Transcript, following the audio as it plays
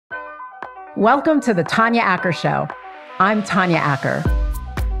Welcome to the Tanya Acker Show. I'm Tanya Acker.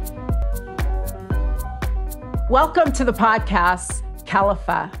 Welcome to the podcast,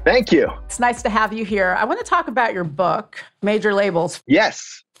 Kelefa. Thank you. It's nice to have you here. I want to talk about your book, Major Labels.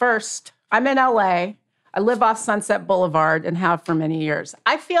 Yes. First, I'm in LA. I live off Sunset Boulevard and have for many years.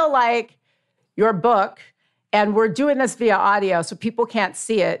 I feel like your book, and we're doing this via audio so people can't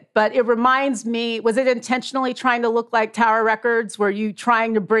see it, but it reminds me, was it intentionally trying to look like Tower Records? Were you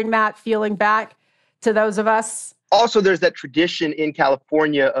trying to bring that feeling back to those of us? Also, there's that tradition in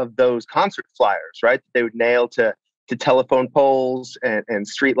California of those concert flyers, right? They would nail to telephone poles and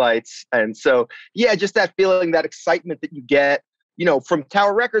streetlights. And so, yeah, just that feeling, that excitement that you get, from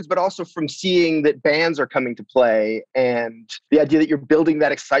Tower Records, but also from seeing that bands are coming to play, and the idea that you're building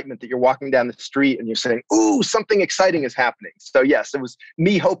that excitement, that you're walking down the street and you're saying, ooh, something exciting is happening. So yes, it was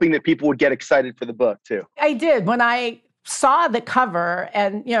me hoping that people would get excited for the book too. I did. When I saw the cover,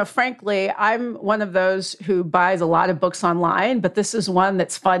 and frankly, I'm one of those who buys a lot of books online, but this is one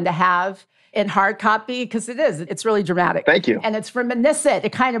that's fun to have in hard copy because it's really dramatic. Thank you. And it's reminiscent.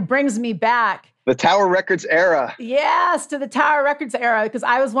 It kind of brings me back. The Tower Records era. Yes, to the Tower Records era, because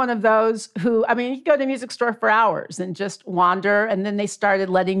I was one of those who, you could go to a music store for hours and just wander, and then they started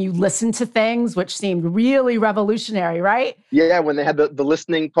letting you listen to things, which seemed really revolutionary, right? Yeah, when they had the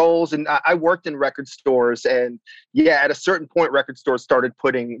listening polls, and I worked in record stores, and at a certain point, record stores started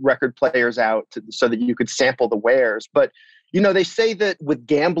putting record players out so that you could sample the wares. But, they say that with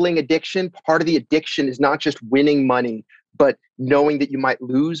gambling addiction, part of the addiction is not just winning money, but knowing that you might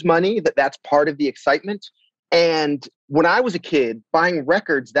lose money, that's part of the excitement. And when I was a kid, buying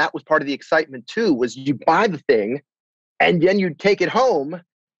records, that was part of the excitement too, was you buy the thing and then you'd take it home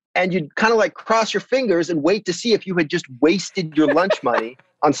and you'd kind of like cross your fingers and wait to see if you had just wasted your lunch money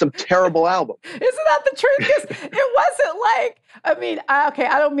on some terrible album. Isn't that the truth? Because it wasn't like,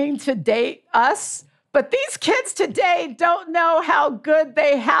 I don't mean to date us, but these kids today don't know how good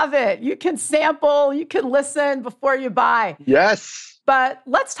they have it. You can sample, you can listen before you buy. Yes. But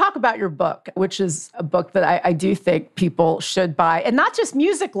let's talk about your book, which is a book that I do think people should buy. And not just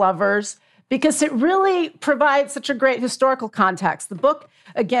music lovers, because it really provides such a great historical context. The book,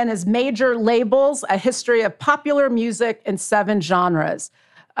 again, is Major Labels, A History of Popular Music in 7 Genres.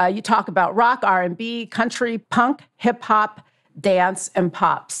 You talk about rock, R&B, country, punk, hip-hop, dance, and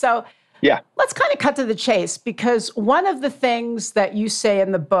pop. So yeah, let's kind of cut to the chase, because one of the things that you say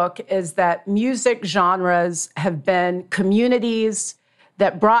in the book is that music genres have been communities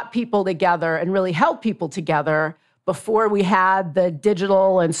that brought people together and really held people together before we had the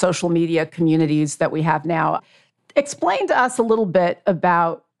digital and social media communities that we have now. Explain to us a little bit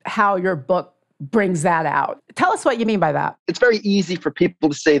about how your book brings that out. Tell us what you mean by that. It's very easy for people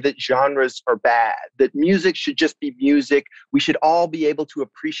to say that genres are bad, that music should just be music. We should all be able to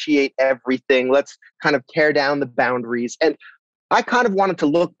appreciate everything. Let's kind of tear down the boundaries. And I kind of wanted to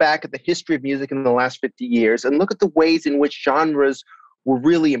look back at the history of music in the last 50 years and look at the ways in which genres were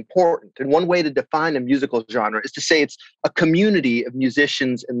really important. And one way to define a musical genre is to say it's a community of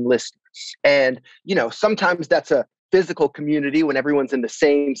musicians and listeners. And, sometimes that's a physical community when everyone's in the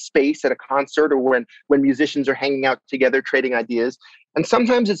same space at a concert, or when musicians are hanging out together, trading ideas. And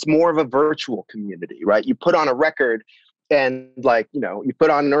sometimes it's more of a virtual community, right? You put on a record and you put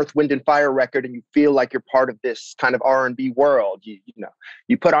on an Earth, Wind and Fire record and you feel like you're part of this kind of R&B world.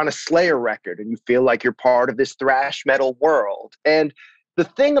 You put on a Slayer record and you feel like you're part of this thrash metal world. And the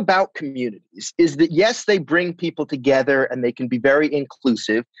thing about communities is that, yes, they bring people together and they can be very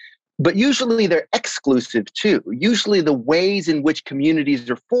inclusive, but usually they're exclusive too. Usually the ways in which communities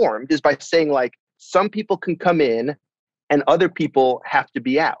are formed is by saying some people can come in and other people have to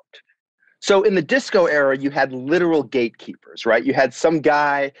be out. So in the disco era, you had literal gatekeepers, right? You had some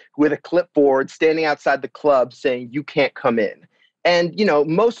guy with a clipboard standing outside the club saying, you can't come in. And,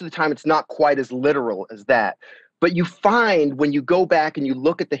 most of the time it's not quite as literal as that. But you find when you go back and you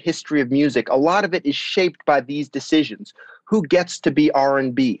look at the history of music, a lot of it is shaped by these decisions. Who gets to be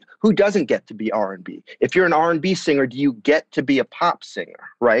R&B? Who doesn't get to be R&B? If you're an R&B singer, do you get to be a pop singer,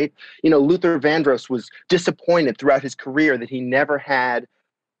 right? Luther Vandross was disappointed throughout his career that he never had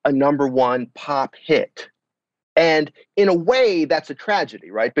a #1 pop hit. And in a way, that's a tragedy,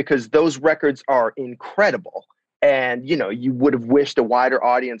 right? Because those records are incredible. And, you would have wished a wider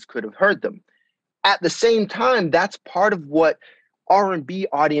audience could have heard them. At the same time, that's part of what R&B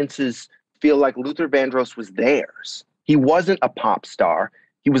audiences feel like Luther Vandross was theirs. He wasn't a pop star.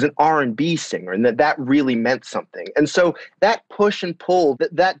 He was an R&B singer, and that really meant something. And so that push and pull,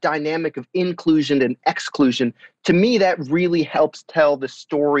 that dynamic of inclusion and exclusion, to me, that really helps tell the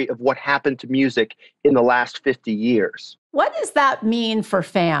story of what happened to music in the last 50 years. What does that mean for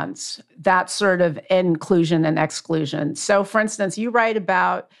fans? that sort of inclusion and exclusion. So, for instance, you write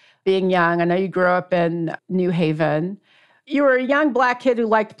about being young. I know you grew up in New Haven. You were a young Black kid who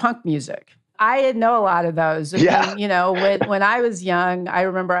liked punk music. I didn't know a lot of those. I mean, when I was young, I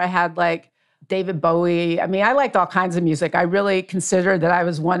remember I had like David Bowie. I mean, I liked all kinds of music. I really considered that I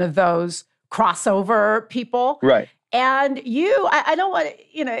was one of those crossover people. Right. And I don't want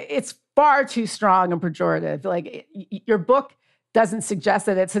to, it's far too strong and pejorative. Like your book doesn't suggest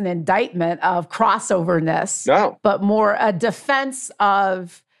that it's an indictment of crossoverness, no, but more a defense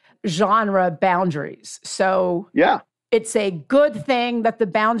of genre boundaries. So yeah, it's a good thing that the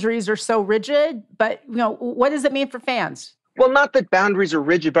boundaries are so rigid, but what does it mean for fans? Well, not that boundaries are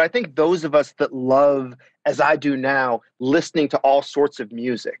rigid, but I think those of us that love, as I do now, listening to all sorts of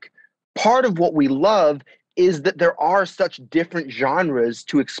music, part of what we love is that there are such different genres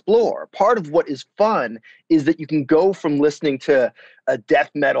to explore. Part of what is fun is that you can go from listening to a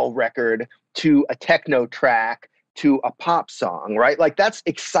death metal record to a techno track to a pop song, right? Like that's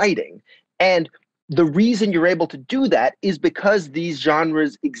exciting. And the reason you're able to do that is because these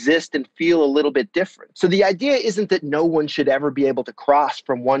genres exist and feel a little bit different. So the idea isn't that no one should ever be able to cross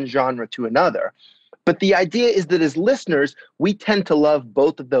from one genre to another. But the idea is that as listeners, we tend to love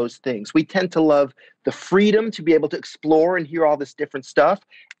both of those things. We tend to love the freedom to be able to explore and hear all this different stuff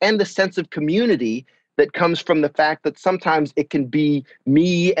and the sense of community that comes from the fact that sometimes it can be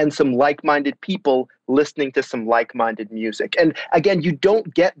me and some like-minded people listening to some like-minded music. And again, you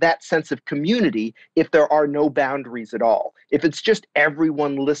don't get that sense of community if there are no boundaries at all. If it's just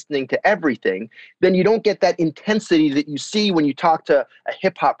everyone listening to everything, then you don't get that intensity that you see when you talk to a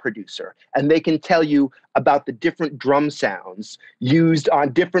hip-hop producer and they can tell you about the different drum sounds used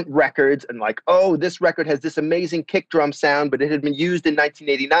on different records and like, oh, this record has this amazing kick drum sound, but it had been used in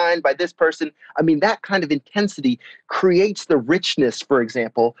 1989 by this person. I mean, that kind of intensity creates the richness, for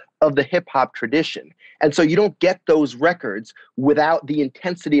example, of the hip hop tradition. And so you don't get those records without the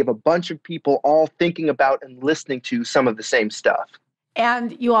intensity of a bunch of people all thinking about and listening to some of the same stuff.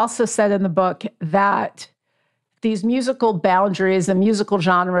 And you also said in the book that these musical boundaries and musical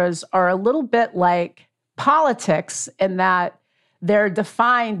genres are a little bit like politics in that they're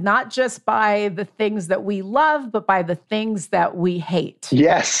defined not just by the things that we love, but by the things that we hate.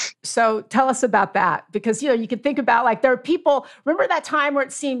 Yes. So tell us about that. Because, you can think about like there are people, remember that time where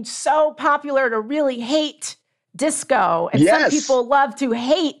it seemed so popular to really hate disco? And yes. some people love to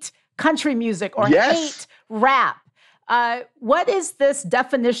hate country music or hate rap. What is this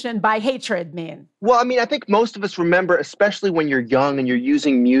definition by hatred mean? Well, I mean, I think most of us remember, especially when you're young and you're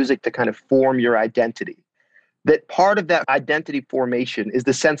using music to kind of form your identity, that part of that identity formation is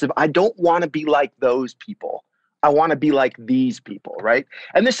the sense of, I don't want to be like those people. I want to be like these people, right?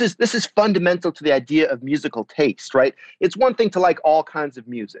 And this is fundamental to the idea of musical taste, right? It's one thing to like all kinds of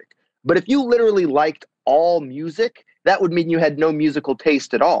music, but if you literally liked all music, that would mean you had no musical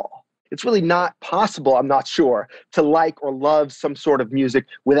taste at all. It's really not possible, I'm not sure, to like or love some sort of music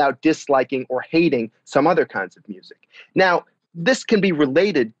without disliking or hating some other kinds of music. Now, this can be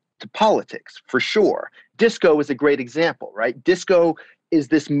related to politics, for sure. Disco is a great example, right? Disco is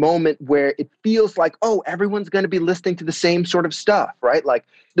this moment where it feels like, oh, everyone's going to be listening to the same sort of stuff, right? Like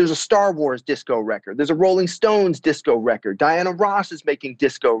there's a Star Wars disco record. There's a Rolling Stones disco record. Diana Ross is making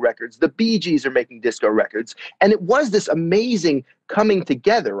disco records. The Bee Gees are making disco records. And it was this amazing coming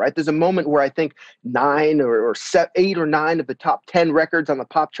together, right? There's a moment where I think 8 or 9 of the top 10 records on the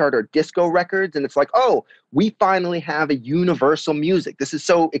pop chart are disco records. And it's like, oh, we finally have a universal music. This is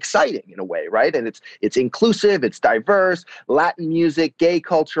so exciting in a way, right? And it's inclusive, it's diverse, Latin music, gay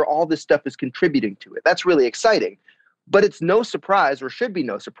culture, all this stuff is contributing to it. That's really exciting. But it's no surprise, or should be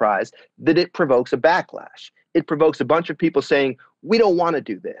no surprise, that it provokes a backlash. It provokes a bunch of people saying, we don't want to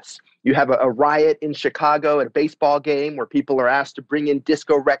do this. You have a riot in Chicago at a baseball game where people are asked to bring in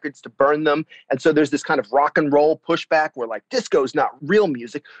disco records to burn them. And so there's this kind of rock and roll pushback where like, disco's not real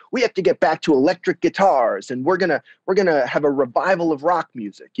music. We have to get back to electric guitars and we're gonna have a revival of rock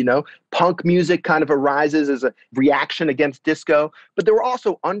music, Punk music kind of arises as a reaction against disco. But there were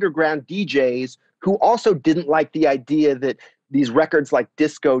also underground DJs who also didn't like the idea that these records like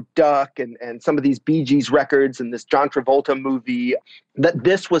Disco Duck and some of these Bee Gees records and this John Travolta movie, that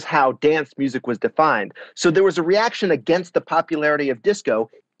this was how dance music was defined. So there was a reaction against the popularity of disco,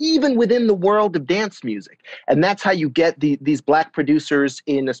 even within the world of dance music. And that's how you get these Black producers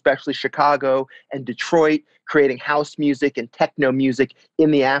in especially Chicago and Detroit creating house music and techno music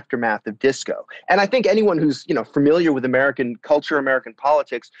in the aftermath of disco. And I think anyone who's familiar with American culture, American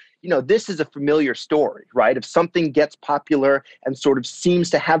politics, this is a familiar story, right? If something gets popular and sort of seems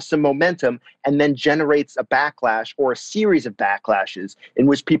to have some momentum and then generates a backlash or a series of backlashes in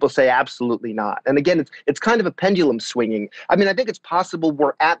which people say absolutely not. And again, it's kind of a pendulum swinging. I mean, I think it's possible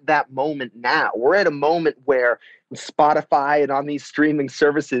we're at that moment now. We're at a moment where Spotify and on these streaming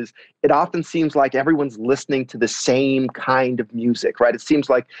services, it often seems like everyone's listening to the same kind of music, right? It seems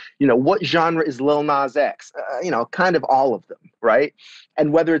like, what genre is Lil Nas X? Kind of all of them, right?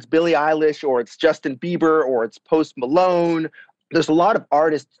 And whether it's Billie Eilish or it's Justin Bieber or it's Post Malone, there's a lot of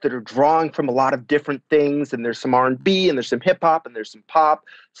artists that are drawing from a lot of different things, and there's some R&B and there's some hip hop and there's some pop.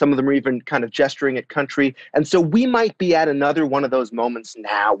 Some of them are even kind of gesturing at country. And so we might be at another one of those moments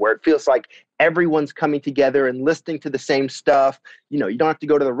now where it feels like everyone's coming together and listening to the same stuff. You don't have to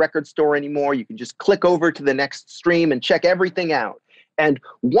go to the record store anymore. You can just click over to the next stream and check everything out. And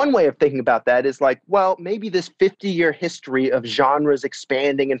one way of thinking about that is like, well, maybe this 50-year history of genres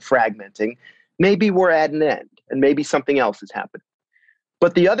expanding and fragmenting, maybe we're at an end and maybe something else is happening.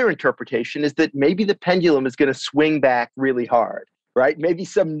 But the other interpretation is that maybe the pendulum is going to swing back really hard, right? Maybe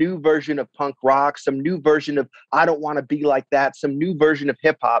some new version of punk rock, some new version of I don't want to be like that, some new version of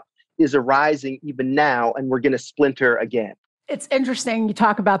hip hop is arising even now, and we're going to splinter again. It's interesting you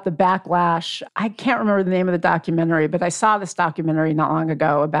talk about the backlash. I can't remember the name of the documentary, but I saw this documentary not long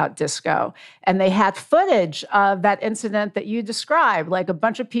ago about disco. And they had footage of that incident that you described, like a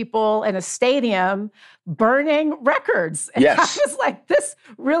bunch of people in a stadium burning records. And yes. I was like, this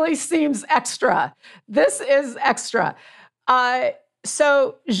really seems extra. This is extra.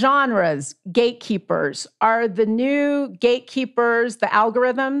 So genres, gatekeepers, are the new gatekeepers the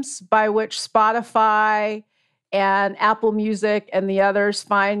algorithms by which Spotify and Apple Music and the others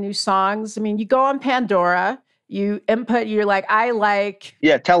find new songs? I mean, you go on Pandora, you input, you're like, I like...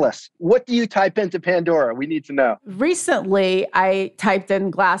 Yeah, tell us. What do you type into Pandora? We need to know. Recently, I typed in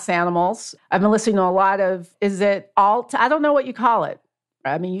Glass Animals. I've been listening to a lot of, is it alt? I don't know what you call it.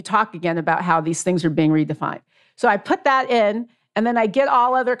 I mean, you talk again about how these things are being redefined. So I put that in, and then I get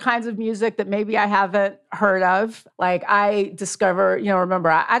all other kinds of music that maybe I haven't heard of. Like I discover, remember,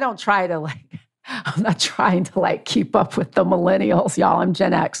 I don't try to I'm not trying to keep up with the millennials, y'all. I'm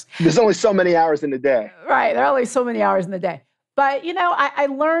Gen X. There's only so many hours in the day. Right. There are only so many hours in the day. But, I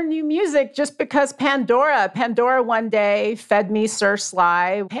learned new music just because Pandora one day fed me Sir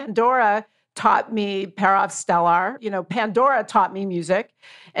Sly. Pandora taught me Perov Stellar. Pandora taught me music.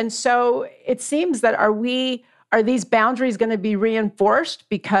 And so it seems that are these boundaries going to be reinforced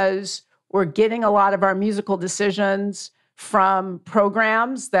because we're getting a lot of our musical decisions from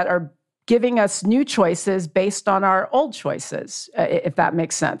programs that are giving us new choices based on our old choices, if that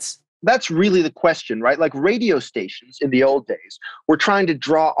makes sense? That's really the question, right? Like radio stations in the old days were trying to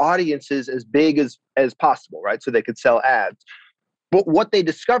draw audiences as big as possible, right? So they could sell ads. But what they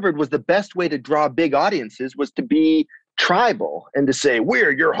discovered was the best way to draw big audiences was to be tribal and to say,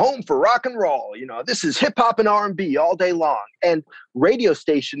 we're your home for rock and roll. This is hip hop and R&B all day long. And radio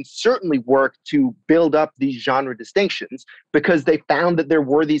stations certainly work to build up these genre distinctions because they found that there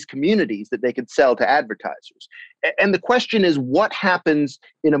were these communities that they could sell to advertisers. And the question is, what happens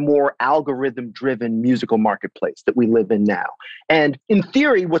in a more algorithm-driven musical marketplace that we live in now? And in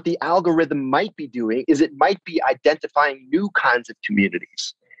theory, what the algorithm might be doing is it might be identifying new kinds of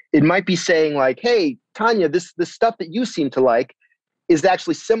communities. It might be saying like, hey, Tanya, this stuff that you seem to like is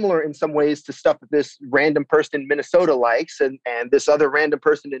actually similar in some ways to stuff that this random person in Minnesota likes and this other random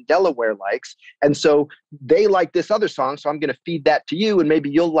person in Delaware likes. And so they like this other song, so I'm going to feed that to you and maybe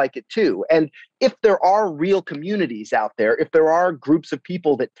you'll like it too. And if there are real communities out there, if there are groups of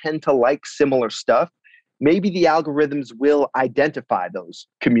people that tend to like similar stuff, maybe the algorithms will identify those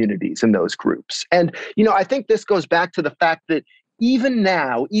communities and those groups. And, I think this goes back to the fact that even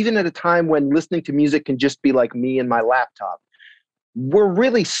now, even at a time when listening to music can just be like me and my laptop, we're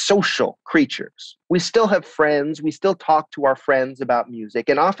really social creatures. We still have friends. We still talk to our friends about music.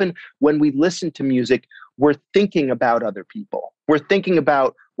 And often when we listen to music, we're thinking about other people. We're thinking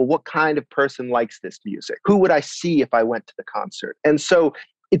about, well, what kind of person likes this music? Who would I see if I went to the concert? And so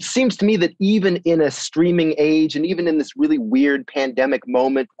it seems to me that even in a streaming age and even in this really weird pandemic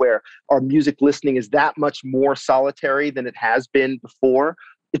moment where our music listening is that much more solitary than it has been before,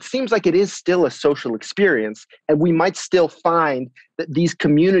 it seems like it is still a social experience. And we might still find that these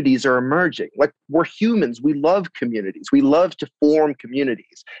communities are emerging. Like, we're humans. We love communities. We love to form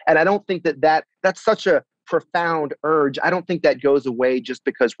communities. And I don't think that's such a profound urge. I don't think that goes away just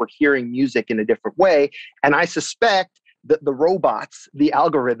because we're hearing music in a different way. And I suspect that the robots, the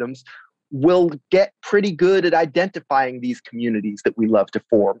algorithms, will get pretty good at identifying these communities that we love to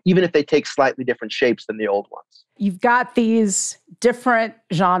form, even if they take slightly different shapes than the old ones. You've got these different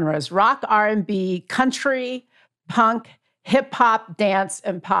genres: rock, R&B, country, punk, hip hop, dance,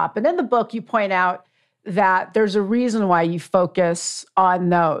 and pop. And in the book, you point out that there's a reason why you focus on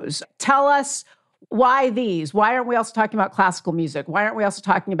those. Tell us why these. Why aren't we also talking about classical music? Why aren't we also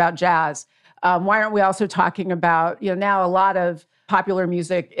talking about jazz? Why aren't we also talking about, now a lot of popular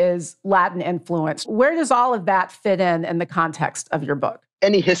music is Latin influenced. Where does all of that fit in the context of your book?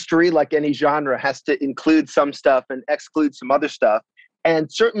 Any history, like any genre, has to include some stuff and exclude some other stuff.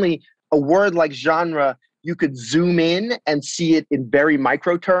 And certainly a word like genre, you could zoom in and see it in very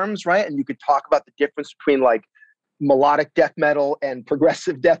micro terms, right? And you could talk about the difference between like melodic death metal and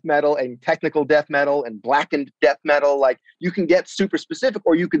progressive death metal and technical death metal and blackened death metal. Like, you can get super specific,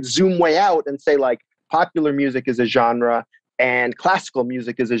 or you could zoom way out and say like popular music is a genre and classical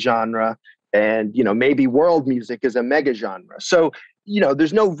music is a genre, and maybe world music is a mega genre. So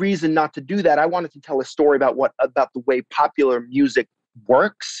there's no reason not to do that. I wanted to tell a story about the way popular music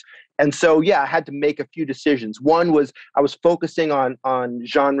works. And so, I had to make a few decisions. One was I was focusing on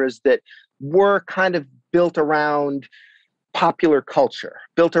genres that were kind of built around popular culture,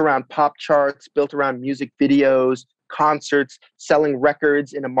 built around pop charts, built around music videos, concerts, selling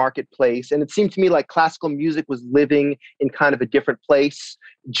records in a marketplace. And it seemed to me like classical music was living in kind of a different place.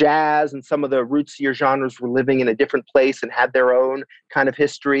 Jazz and some of the rootsier genres were living in a different place and had their own kind of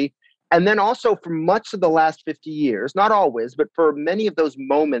history. And then also for much of the last 50 years, not always, but for many of those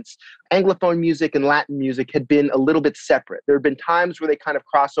moments, Anglophone music and Latin music had been a little bit separate. There have been times where they kind of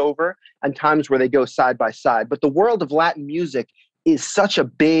cross over and times where they go side by side. But the world of Latin music is such a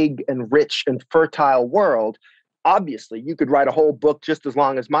big and rich and fertile world. Obviously, you could write a whole book just as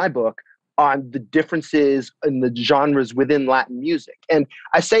long as my book on the differences in the genres within Latin music. And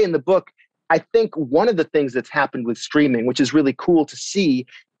I say in the book, I think one of the things that's happened with streaming, which is really cool to see,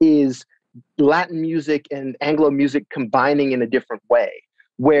 is Latin music and Anglo music combining in a different way.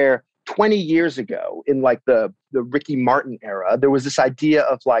 Where 20 years ago, in like the Ricky Martin era, there was this idea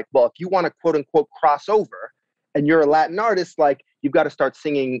of like, well, if you want to quote unquote crossover and you're a Latin artist, like you've got to start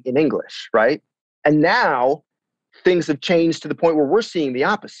singing in English, right? And now things have changed to the point where we're seeing the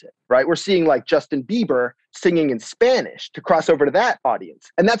opposite, right? We're seeing like Justin Bieber singing in Spanish to cross over to that audience.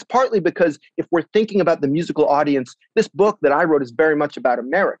 And that's partly because if we're thinking about the musical audience, this book that I wrote is very much about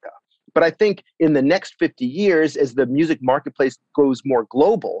America. But I think in the next 50 years, as the music marketplace goes more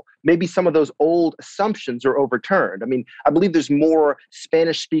global, maybe some of those old assumptions are overturned. I mean, I believe there's more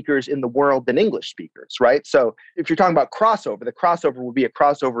Spanish speakers in the world than English speakers, right? So if you're talking about crossover, the crossover will be a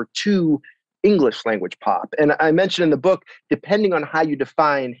crossover to English language pop. And I mentioned in the book, depending on how you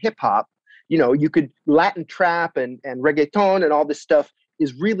define hip hop, you could Latin trap and reggaeton and all this stuff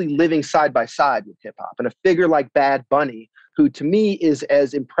is really living side by side with hip hop. And a figure like Bad Bunny, who to me is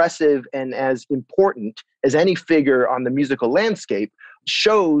as impressive and as important as any figure on the musical landscape,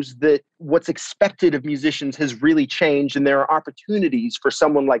 shows that what's expected of musicians has really changed. And there are opportunities for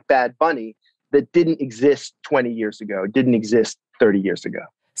someone like Bad Bunny that didn't exist 20 years ago, didn't exist 30 years ago.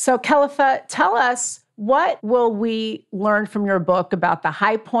 So Kelefa, tell us, what will we learn from your book about the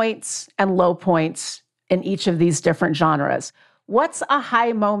high points and low points in each of these different genres? What's a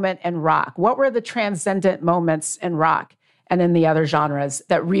high moment in rock? What were the transcendent moments in rock and in the other genres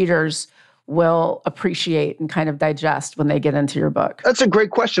that readers will appreciate and kind of digest when they get into your book? That's a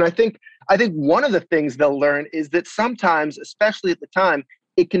great question. I think one of the things they'll learn is that sometimes, especially at the time,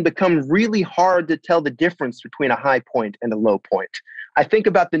 it can become really hard to tell the difference between a high point and a low point. I think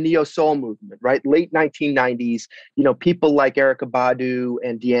about the neo-soul movement, right? Late 1990s, people like Erykah Badu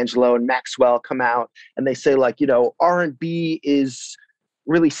and D'Angelo and Maxwell come out and they say like, R&B is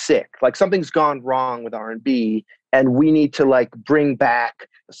really sick. Like something's gone wrong with R&B and we need to like bring back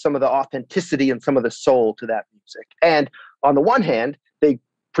some of the authenticity and some of the soul to that music. And on the one hand, they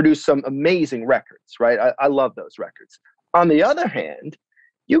produce some amazing records, right? I love those records. On the other hand,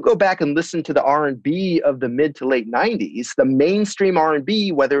 you go back and listen to the R&B of the mid to late 90s, the mainstream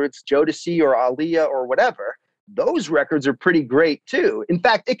R&B, whether it's Jodeci or Aaliyah or whatever, those records are pretty great too. In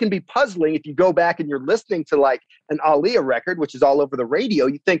fact, it can be puzzling if you go back and you're listening to like an Aaliyah record, which is all over the radio,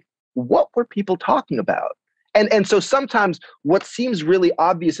 you think, what were people talking about? And so sometimes what seems really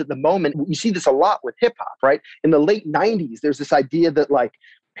obvious at the moment, you see this a lot with hip hop, right? In the late 90s, there's this idea that like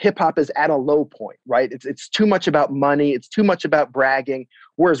hip hop is at a low point, right? It's too much about money. It's too much about bragging.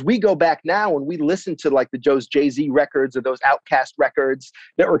 Whereas we go back now and we listen to like those Jay-Z records or those Outkast records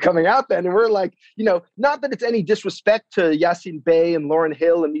that were coming out then. And we're like, not that it's any disrespect to Yasin Bey and Lauryn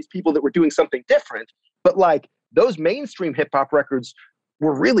Hill and these people that were doing something different, but like those mainstream hip hop records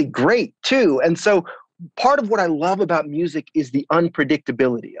were really great too. And so part of what I love about music is the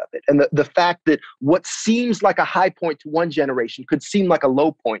unpredictability of it. And the fact that what seems like a high point to one generation could seem like a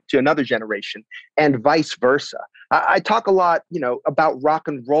low point to another generation, and vice versa. I talk a lot, about rock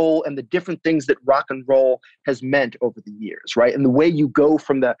and roll and the different things that rock and roll has meant over the years, right? And the way you go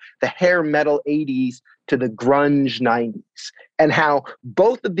from the hair metal 80s to the grunge 90s, and how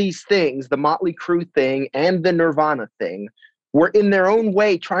both of these things, the Motley Crue thing and the Nirvana thing, were in their own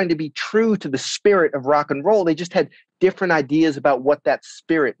way trying to be true to the spirit of rock and roll. They just had different ideas about what that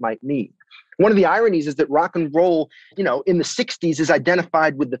spirit might mean. One of the ironies is that rock and roll, in the 60s is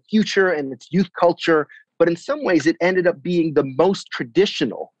identified with the future and its youth culture, but in some ways it ended up being the most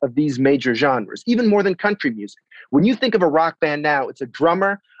traditional of these major genres, even more than country music. When you think of a rock band now, it's a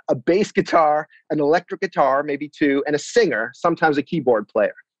drummer, a bass guitar, an electric guitar, maybe two, and a singer, sometimes a keyboard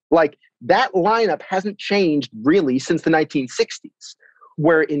player. Like, that lineup hasn't changed really since the 1960s,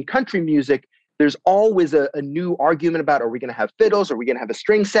 where in country music, there's always a new argument about, are we going to have fiddles? Are we going to have a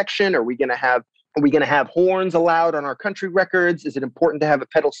string section? Are we going to have horns allowed on our country records? Is it important to have a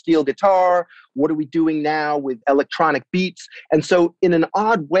pedal steel guitar? What are we doing now with electronic beats? And so in an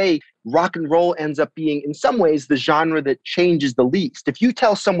odd way, rock and roll ends up being, in some ways, the genre that changes the least. If you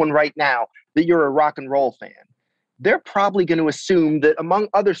tell someone right now that you're a rock and roll fan, they're probably going to assume that, among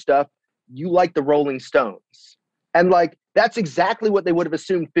other stuff, you like the Rolling Stones. And that's exactly what they would have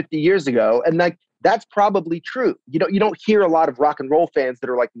assumed 50 years ago. And that's probably true. You don't hear a lot of rock and roll fans that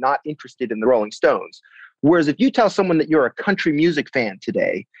are not interested in the Rolling Stones. Whereas if you tell someone that you're a country music fan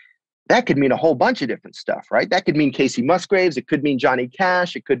today, that could mean a whole bunch of different stuff, right? That could mean Casey Musgraves. It could mean Johnny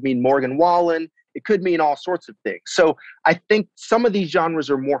Cash. It could mean Morgan Wallen. It could mean all sorts of things. So I think some of these genres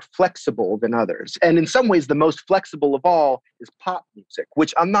are more flexible than others. And in some ways, the most flexible of all is pop music,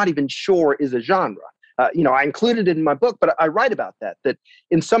 which I'm not even sure is a genre. I included it in my book, but I write about that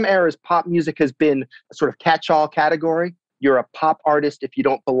in some eras, pop music has been a sort of catch-all category. You're a pop artist if you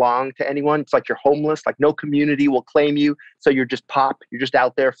don't belong to anyone. It's like you're homeless, like no community will claim you. So you're just pop. You're just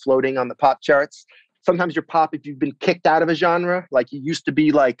out there floating on the pop charts. Sometimes you're pop if you've been kicked out of a genre, like you used to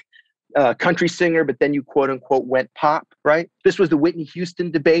be a country singer, but then you quote unquote went pop, right? This was the Whitney Houston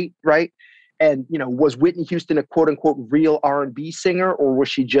debate, right? And, was Whitney Houston a quote unquote real R&B singer, or was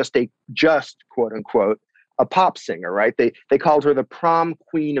she just quote unquote a pop singer, right? They called her the prom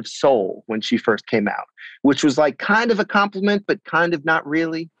queen of soul when she first came out, which was kind of a compliment, but kind of not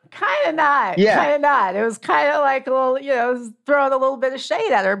really. Kind of not. Yeah. Kind of not. It was kind of like a little, throwing a little bit of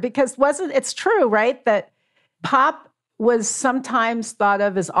shade at her, because it's true, right? That pop was sometimes thought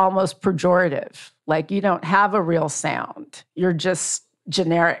of as almost pejorative. Like, you don't have a real sound. You're just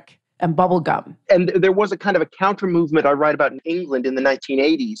generic and bubblegum. And there was a kind of a counter movement I write about in England in the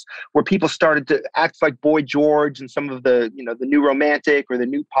 1980s, where people started to act like Boy George and some of the, the new romantic or the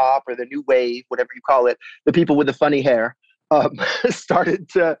new pop or the new wave, whatever you call it, the people with the funny hair, started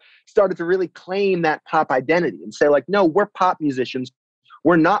to really claim that pop identity and say no, we're pop musicians.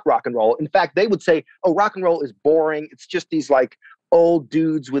 We're not rock and roll. In fact, they would say, oh, rock and roll is boring. It's just these old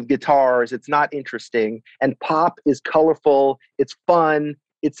dudes with guitars. It's not interesting. And pop is colorful. It's fun.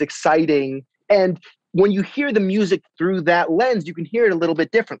 It's exciting. And when you hear the music through that lens, you can hear it a little bit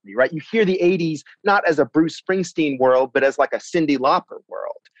differently, right? You hear the 80s not as a Bruce Springsteen world, but as a Cyndi Lauper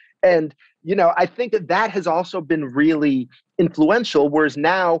world. And, I think that has also been really influential, whereas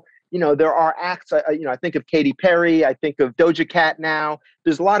now, there are acts, I think of Katy Perry, I think of Doja Cat now.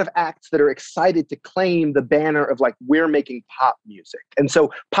 There's a lot of acts that are excited to claim the banner of we're making pop music. And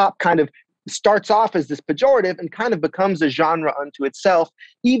so pop kind of starts off as this pejorative and kind of becomes a genre unto itself,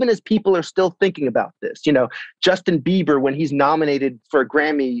 even as people are still thinking about this. Justin Bieber, when he's nominated for a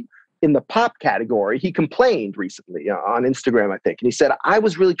Grammy in the pop category, he complained recently on Instagram, I think. And he said, I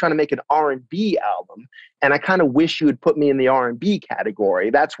was really trying to make an R&B album, and I kind of wish you would put me in the R&B category.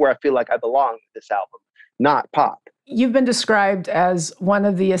 That's where I feel like I belong with this album, not pop. You've been described as one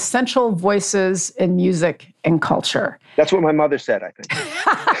of the essential voices in music and culture. That's what my mother said, I think.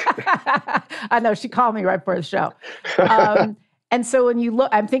 I know, she called me right before the show. And so when you look,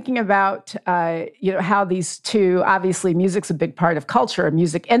 I'm thinking about, how these two, obviously music's a big part of culture.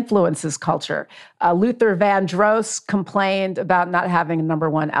 Music influences culture. Luther Vandross complained about not having a number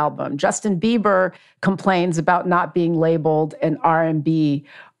one album. Justin Bieber complains about not being labeled an R&B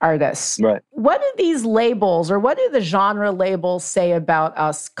artist. Right. What do these labels, or what do the genre labels say about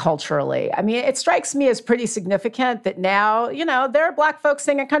us culturally? I mean, it strikes me as pretty significant that now, there are Black folks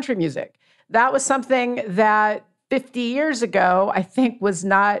singing country music. That was something that 50 years ago, I think, was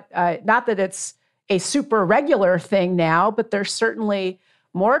not that it's a super regular thing now, but there's certainly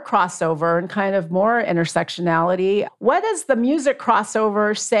more crossover and kind of more intersectionality. What does the music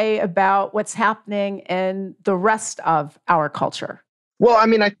crossover say about what's happening in the rest of our culture? Well, I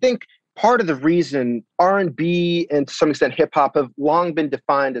mean, I think part of the reason R&B and to some extent hip hop have long been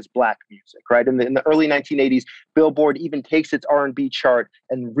defined as Black music, right? In the early 1980s, Billboard even takes its R&B chart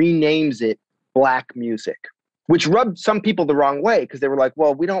and renames it Black music, which rubbed some people the wrong way because they were like,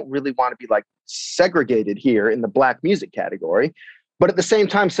 well, we don't really want to be like segregated here in the Black music category. But at the same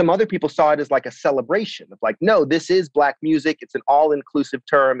time, some other people saw it as like a celebration of like, no, this is Black music. It's an all-inclusive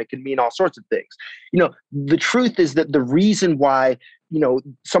term. It can mean all sorts of things. The truth is that the reason why,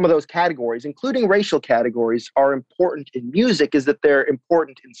 some of those categories, including racial categories, are important in music is that they're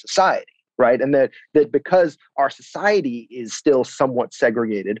important in society. Right. And that because our society is still somewhat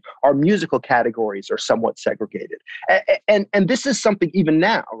segregated, our musical categories are somewhat segregated. And this is something even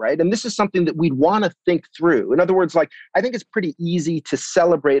now. Right. And this is something that we'd want to think through. In other words, like, I think it's pretty easy to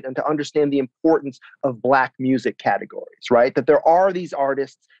celebrate and to understand the importance of Black music categories. Right. That there are these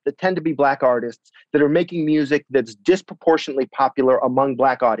artists that tend to be Black artists that are making music that's disproportionately popular among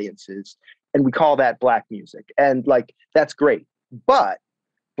Black audiences. And we call that Black music. And like, that's great. But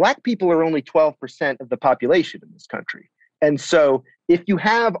Black people are only 12% of the population in this country. And so if you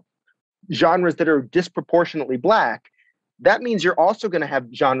have genres that are disproportionately Black, that means you're also going to have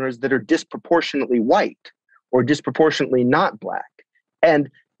genres that are disproportionately white or disproportionately not Black.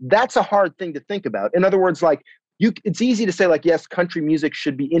 And that's a hard thing to think about. In other words, like, it's easy to say, like, yes, country music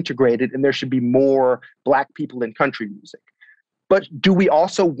should be integrated and there should be more Black people in country music. But do we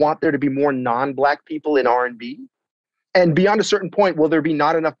also want there to be more non-Black people in R&B? And beyond a certain point, will there be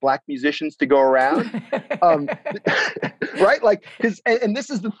not enough Black musicians to go around? Right? Like, and this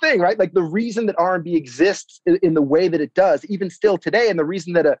is the thing, right? Like, the reason that R&B exists in the way that it does, even still today, and the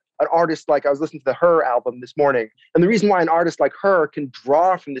reason that an artist like, I was listening to the Her album this morning, and the reason why an artist like Her can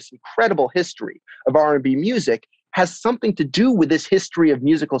draw from this incredible history of R&B music has something to do with this history of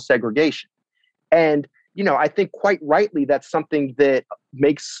musical segregation. And I think quite rightly, that's something that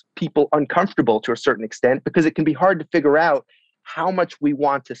makes people uncomfortable to a certain extent because it can be hard to figure out how much we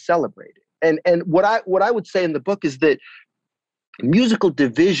want to celebrate it. And what I would say in the book is that musical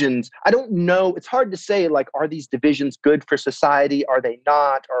divisions, I don't know, it's hard to say, like, are these divisions good for society? Are they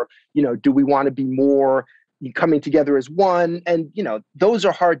not? Or, do we want to be more coming together as one? And, those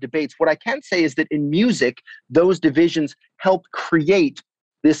are hard debates. What I can say is that in music, those divisions help create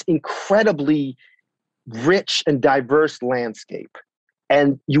this incredibly rich and diverse landscape.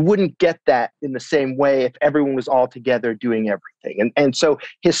 And you wouldn't get that in the same way if everyone was all together doing everything. And so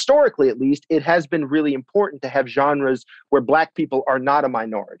historically, at least, it has been really important to have genres where Black people are not a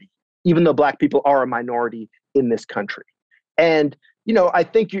minority, even though Black people are a minority in this country. And, I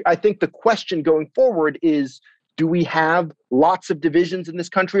think the question going forward is, do we have lots of divisions in this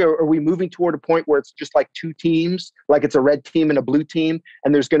country, or are we moving toward a point where it's just like two teams, like it's a red team and a blue team,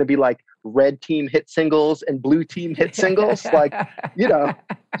 and there's going to be like red team hit singles and blue team hit singles? Like, you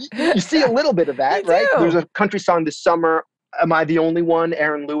see a little bit of that, right? There's a country song this summer, Am I the Only One?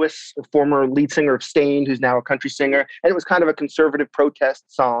 Aaron Lewis, the former lead singer of Stained, who's now a country singer. And it was kind of a conservative protest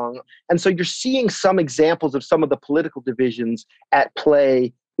song. And so you're seeing some examples of some of the political divisions at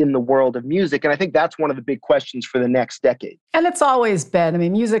play in the world of music. And I think that's one of the big questions for the next decade. And it's always been,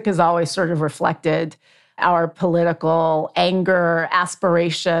 music has always sort of reflected our political anger,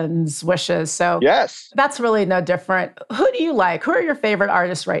 aspirations, wishes. So yes, that's really no different. Who do you like? Who are your favorite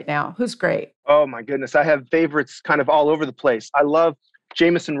artists right now? Who's great? Oh my goodness. I have favorites kind of all over the place. I love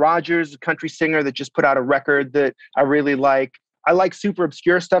Jameson Rogers, a country singer that just put out a record that I really like. I like super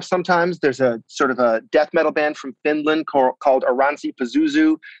obscure stuff sometimes. There's a sort of a death metal band from Finland called Oranssi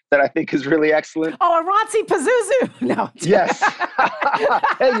Pazuzu that I think is really excellent. Oh, Oranssi Pazuzu! No. Yes.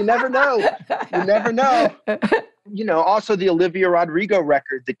 Hey, you never know. You never know. Also the Olivia Rodrigo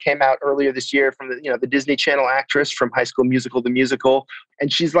record that came out earlier this year from the Disney Channel actress from High School Musical, the musical.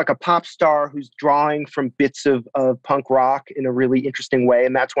 And she's like a pop star who's drawing from bits of punk rock in a really interesting way.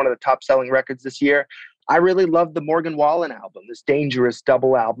 And that's one of the top selling records this year. I really love the Morgan Wallen album, this Dangerous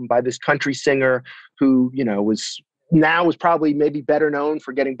double album by this country singer who, was probably maybe better known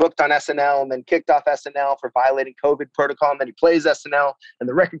for getting booked on SNL and then kicked off SNL for violating COVID protocol. And then he plays SNL and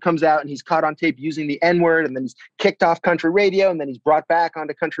the record comes out and he's caught on tape using the N-word, and then he's kicked off country radio and then he's brought back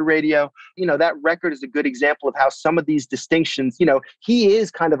onto country radio. That record is a good example of how some of these distinctions, he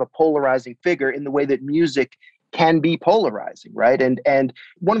is kind of a polarizing figure in the way that music can be polarizing, right? And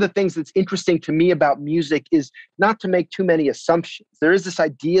one of the things that's interesting to me about music is not to make too many assumptions. There is this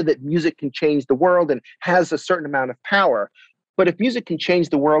idea that music can change the world and has a certain amount of power. But if music can change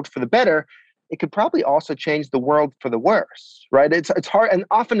the world for the better, it could probably also change the world for the worse, right? It's hard, and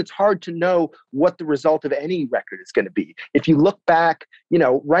often it's hard to know what the result of any record is going to be. If you look back,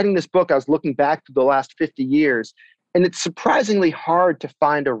 writing this book, I was looking back to the last 50 years, and it's surprisingly hard to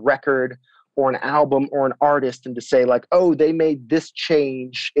find a record or an album or an artist and to say like, oh, they made this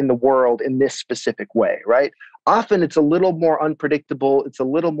change in the world in this specific way, right? Often it's a little more unpredictable. It's a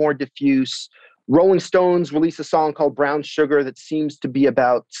little more diffuse. Rolling Stones released a song called Brown Sugar that seems to be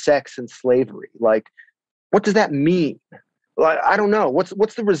about sex and slavery. Like, what does that mean? Like, I don't know.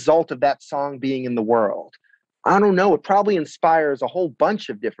 What's the result of that song being in the world? I don't know. It probably inspires a whole bunch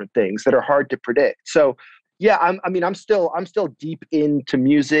of different things that are hard to predict. So yeah, I'm still deep into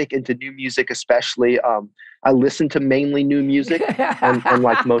music, into new music especially. I listen to mainly new music,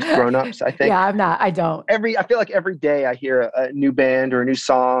 unlike most grown-ups, I think. Yeah, I don't. I feel like every day I hear a new band or a new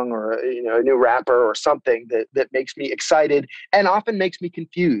song or a new rapper or something that makes me excited and often makes me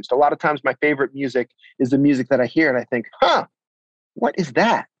confused. A lot of times my favorite music is the music that I hear and I think, what is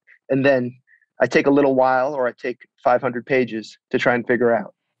that? And then I take a little while or I take 500 pages to try and figure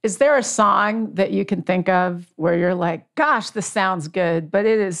out. Is there a song that you can think of where you're like, gosh, this sounds good, but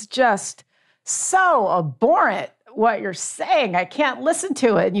it is just so abhorrent what you're saying. I can't listen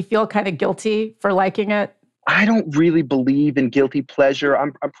to it. And you feel kind of guilty for liking it? I don't really believe in guilty pleasure.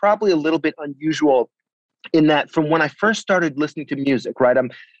 I'm probably a little bit unusual in that from when I first started listening to music, right?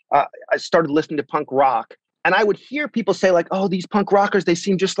 I started listening to punk rock. And I would hear people say like, oh, these punk rockers, they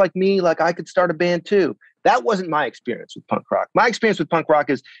seem just like me. Like I could start a band too. That wasn't my experience with punk rock. My experience with punk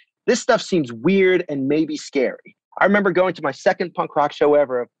rock is this stuff seems weird and maybe scary. I remember going to my second punk rock show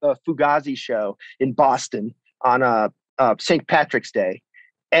ever, a Fugazi show in Boston on St. Patrick's Day.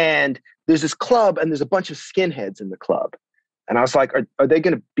 And there's this club and there's a bunch of skinheads in the club. And I was like, are they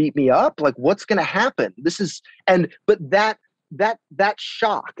going to beat me up? Like, what's going to happen? But that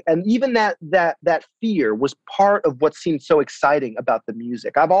shock and even that fear was part of what seemed so exciting about the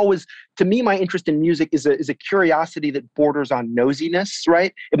music. To me, my interest in music is a curiosity that borders on nosiness,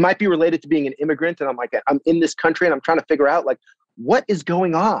 right? It might be related to being an immigrant and I'm in this country and I'm trying to figure out like, what is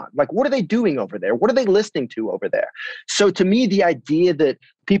going on? Like, what are they doing over there? What are they listening to over there? So to me, the idea that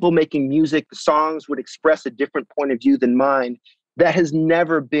people making music, the songs would express a different point of view than mine, that has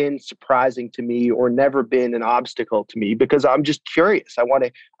never been surprising to me or never been an obstacle to me because I'm just curious. I want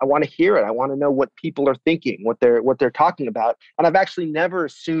to hear it. I want to know what people are thinking, what they're talking about. And I've actually never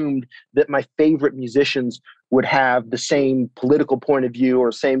assumed that my favorite musicians would have the same political point of view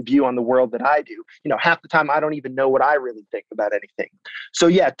or same view on the world that I do. Half the time I don't even know what I really think about anything. So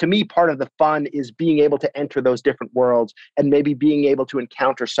yeah, to me, part of the fun is being able to enter those different worlds and maybe being able to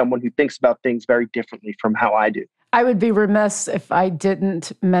encounter someone who thinks about things very differently from how I do. I would be remiss if I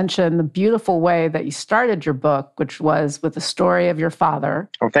didn't mention the beautiful way that you started your book, which was with the story of your father.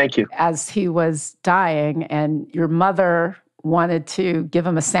 Oh, thank you. As he was dying and your mother wanted to give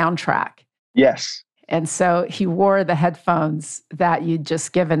him a soundtrack. Yes. And so he wore the headphones that you'd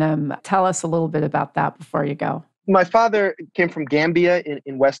just given him. Tell us a little bit about that before you go. My father came from Gambia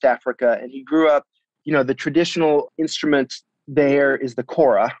in West Africa, and he grew up, the traditional instruments there is the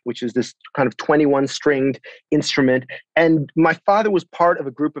kora, which is this kind of 21-stringed instrument. And my father was part of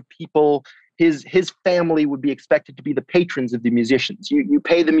a group of people. His family would be expected to be the patrons of the musicians. You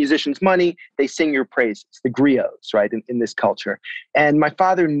pay the musicians money, they sing your praises, the griots, right, in this culture. And my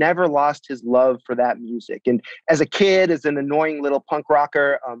father never lost his love for that music. And as a kid, as an annoying little punk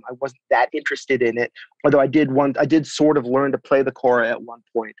rocker, I wasn't that interested in it, although I did sort of learn to play the kora at one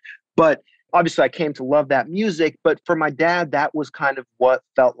point. But obviously, I came to love that music, but for my dad, that was kind of what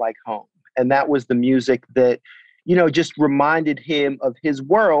felt like home. And that was the music that, just reminded him of his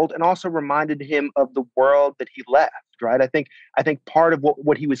world and also reminded him of the world that he left, right? I think part of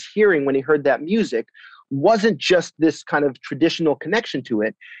what he was hearing when he heard that music wasn't just this kind of traditional connection to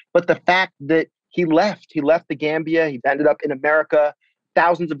it, but the fact that he left the Gambia, he ended up in America,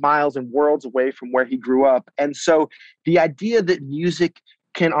 thousands of miles and worlds away from where he grew up. And so the idea that music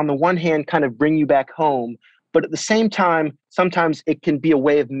can, on the one hand, kind of bring you back home, but at the same time, sometimes it can be a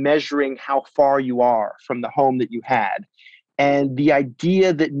way of measuring how far you are from the home that you had. And the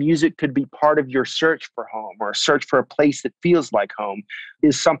idea that music could be part of your search for home or a search for a place that feels like home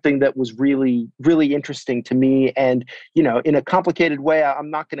is something that was really, really interesting to me. And, in a complicated way, I'm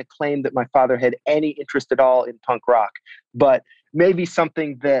not going to claim that my father had any interest at all in punk rock, but maybe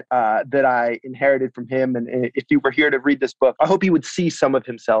something that I inherited from him. And if he were here to read this book, I hope he would see some of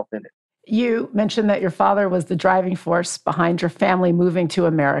himself in it. You mentioned that your father was the driving force behind your family moving to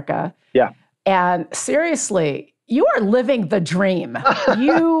America. Yeah. And seriously, you are living the dream.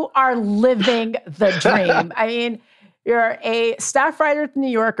 You are living the dream. I mean, You're a staff writer at The New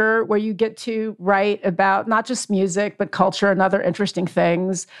Yorker, where you get to write about not just music, but culture and other interesting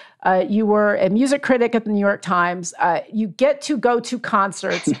things. You were a music critic at The New York Times. You get to go to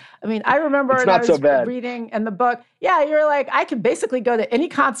concerts. I mean, I remember It's when I not so was bad. reading in the book, yeah, you're like, I can basically go to any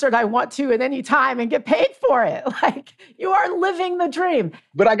concert I want to at any time and get paid for it. Like, you are living the dream.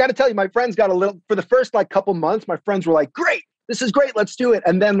 But I got to tell you, my friends got a little, for the first like couple months, my friends were like, great, this is great, let's do it.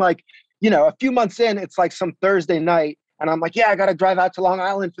 And then like, a few months in, it's like some Thursday night, and I'm like, yeah, I got to drive out to Long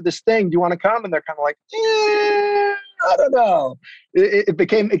Island for this thing. Do you want to come? And they're kind of like, I don't know. It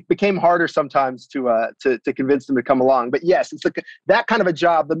became harder sometimes to convince them to come along. But yes, it's like that kind of a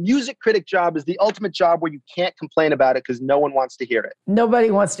job. The music critic job is the ultimate job where you can't complain about it because no one wants to hear it.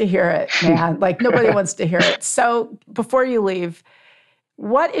 Nobody wants to hear it, man. Like, nobody wants to hear it. So before you leave,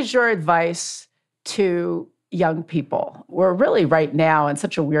 what is your advice to young people? We're really right now in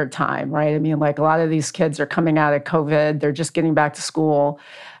such a weird time, right? I mean, like, a lot of these kids are coming out of COVID. They're just getting back to school.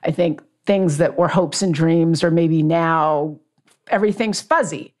 I think things that were hopes and dreams are maybe now everything's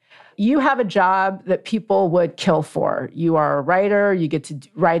fuzzy. You have a job that people would kill for. You are a writer. You get to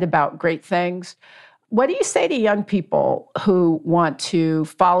write about great things. What do you say to young people who want to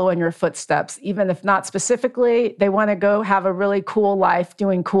follow in your footsteps, even if not specifically, they want to go have a really cool life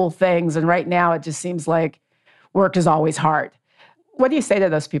doing cool things, and right now it just seems like work is always hard? What do you say to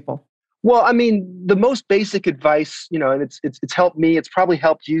those people? Well, I mean, the most basic advice, and it's helped me, it's probably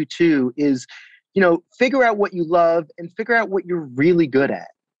helped you too, is, figure out what you love and figure out what you're really good at.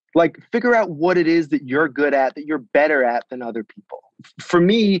 Like, figure out what it is that you're good at, that you're better at than other people. For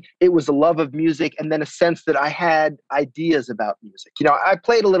me, it was a love of music and then a sense that I had ideas about music. I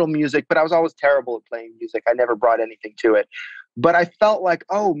played a little music, but I was always terrible at playing music. I never brought anything to it. But I felt like,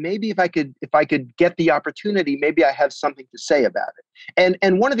 oh, maybe if I could get the opportunity, maybe I have something to say about it.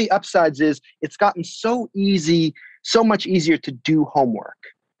 And one of the upsides is it's gotten so easy, so much easier to do homework.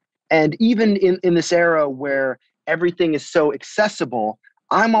 And even in this era where everything is so accessible,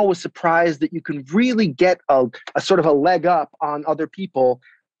 I'm always surprised that you can really get a sort of a leg up on other people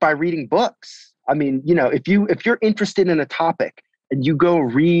by reading books. I mean, if you're interested in a topic and you go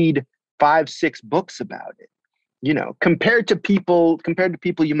read 5-6 books about it, compared to people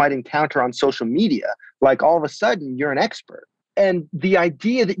you might encounter on social media, like all of a sudden you're an expert. And the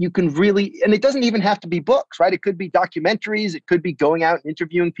idea that you can really, and it doesn't even have to be books, right? It could be documentaries, it could be going out and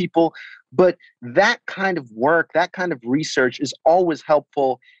interviewing people, but that kind of work, that kind of research is always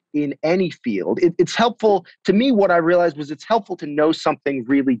helpful in any field. It's helpful to me. What I realized was it's helpful to know something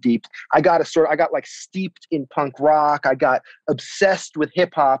really deep. I got like steeped in punk rock. I got obsessed with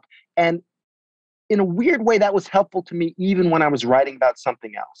hip hop, and in a weird way, that was helpful to me even when I was writing about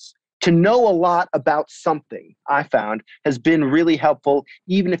something else. To know a lot about something, I found, has been really helpful,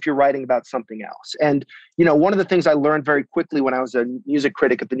 even if you're writing about something else. And, one of the things I learned very quickly when I was a music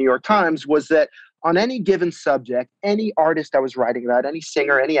critic at the New York Times was that on any given subject, any artist I was writing about, any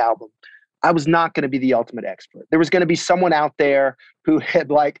singer, any album, I was not going to be the ultimate expert. There was going to be someone out there who had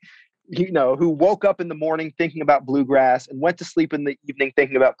who woke up in the morning thinking about bluegrass and went to sleep in the evening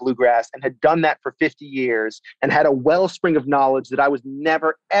thinking about bluegrass and had done that for 50 years and had a wellspring of knowledge that I was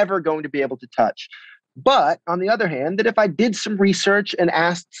never, ever going to be able to touch. But on the other hand, that if I did some research and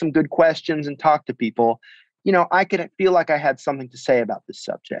asked some good questions and talked to people, I could feel like I had something to say about this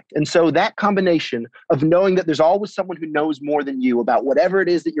subject. And so that combination of knowing that there's always someone who knows more than you about whatever it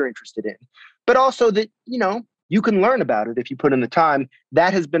is that you're interested in, but also that, you can learn about it if you put in the time.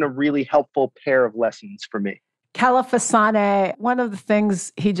 That has been a really helpful pair of lessons for me. Kelefa Sanneh, one of the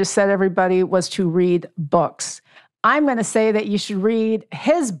things he just said, everybody, was to read books. I'm going to say that you should read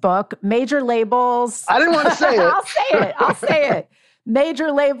his book, Major Labels. I didn't want to say it. I'll say it.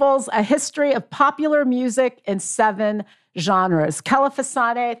 Major Labels, A History of Popular Music in 7 Genres. Kelefa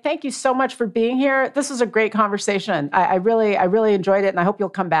Sanneh, thank you so much for being here. This was a great conversation. I really enjoyed it, and I hope you'll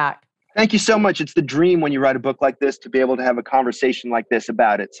come back. Thank you so much. It's the dream when you write a book like this to be able to have a conversation like this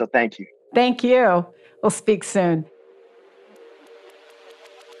about it. So thank you. Thank you. We'll speak soon.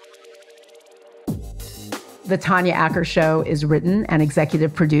 The Tanya Acker Show is written and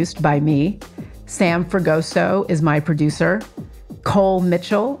executive produced by me. Sam Fragoso is my producer. Cole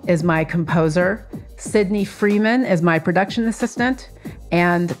Mitchell is my composer. Sydney Freeman is my production assistant.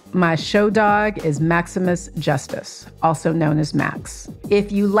 And my show dog is Maximus Justice, also known as Max.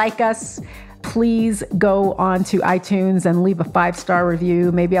 If you like us, please go on to iTunes and leave a 5-star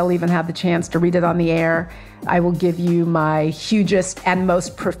review. Maybe I'll even have the chance to read it on the air. I will give you my hugest and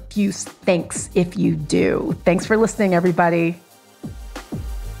most profuse thanks if you do. Thanks for listening, everybody.